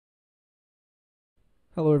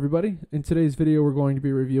Hello everybody, in today's video we're going to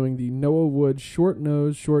be reviewing the NOAHWOOD Short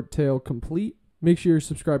Nose Short Tail Complete. Make sure you're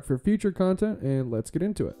subscribed for future content and let's get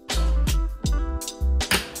into it.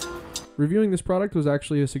 Reviewing this product was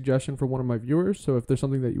actually a suggestion from one of my viewers, so if there's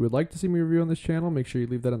something that you would like to see me review on this channel, make sure you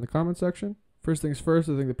leave that in the comment section. First things first,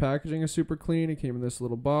 I think the packaging is super clean. It came in this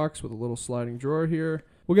little box with a little sliding drawer here.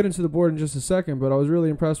 We'll get into the board in just a second, but I was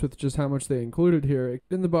really impressed with just how much they included here.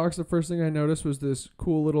 In the box, the first thing I noticed was this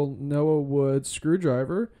cool little NOAHWOOD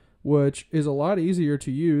screwdriver, which is a lot easier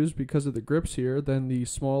to use because of the grips here than the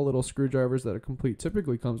small little screwdrivers that a Complete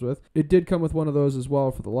typically comes with. It did come with one of those as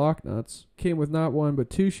well for the lock nuts. Came with not one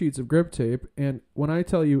but two sheets of grip tape, and when I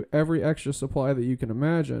tell you every extra supply that you can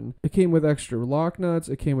imagine, it came with extra lock nuts,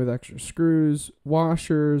 it came with extra screws,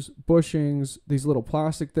 washers, bushings, these little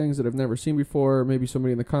plastic things that I've never seen before. Maybe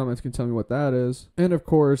somebody in the comments can tell me what that is. And of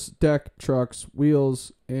course, deck, trucks,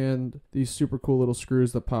 wheels, and these super cool little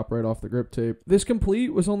screws that pop right off the grip tape. This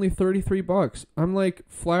Complete was only 33 bucks. I'm like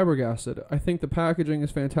flabbergasted. I think the packaging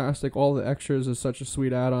is fantastic. All the extras is such a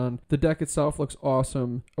sweet add-on. The deck itself looks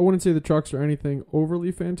awesome. I wouldn't say the trucks are anything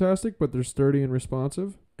overly fantastic, but they're sturdy and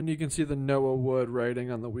responsive. And you can see the NOAHWOOD writing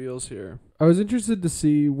on the wheels here. I was interested to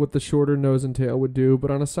see what the shorter nose and tail would do, but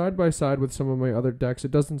on a side-by-side with some of my other decks, it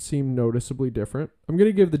doesn't seem noticeably different. I'm going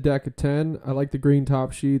to give the deck a 10. I like the green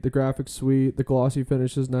top sheet, the graphics sweet, the glossy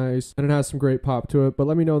finish is nice, and it has some great pop to it, but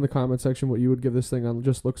let me know in the comment section what you would give this thing on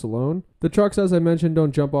just looks alone. The trucks, as I mentioned,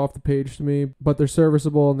 don't jump off the page to me, but they're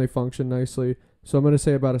serviceable and they function nicely. So I'm going to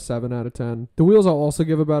say about a 7 out of 10. The wheels I'll also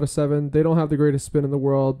give about a 7. They don't have the greatest spin in the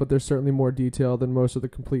world, but they're certainly more detailed than most of the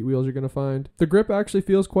Complete wheels you're going to find. The grip actually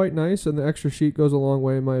feels quite nice, and the extra sheet goes a long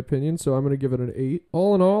way in my opinion, so I'm going to give it an 8.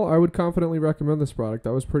 All in all, I would confidently recommend this product.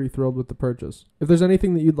 I was pretty thrilled with the purchase. If there's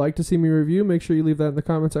anything that you'd like to see me review, make sure you leave that in the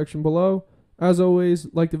comment section below. As always,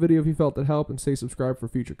 like the video if you felt it helped, and stay subscribed for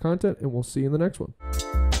future content, and we'll see you in the next one.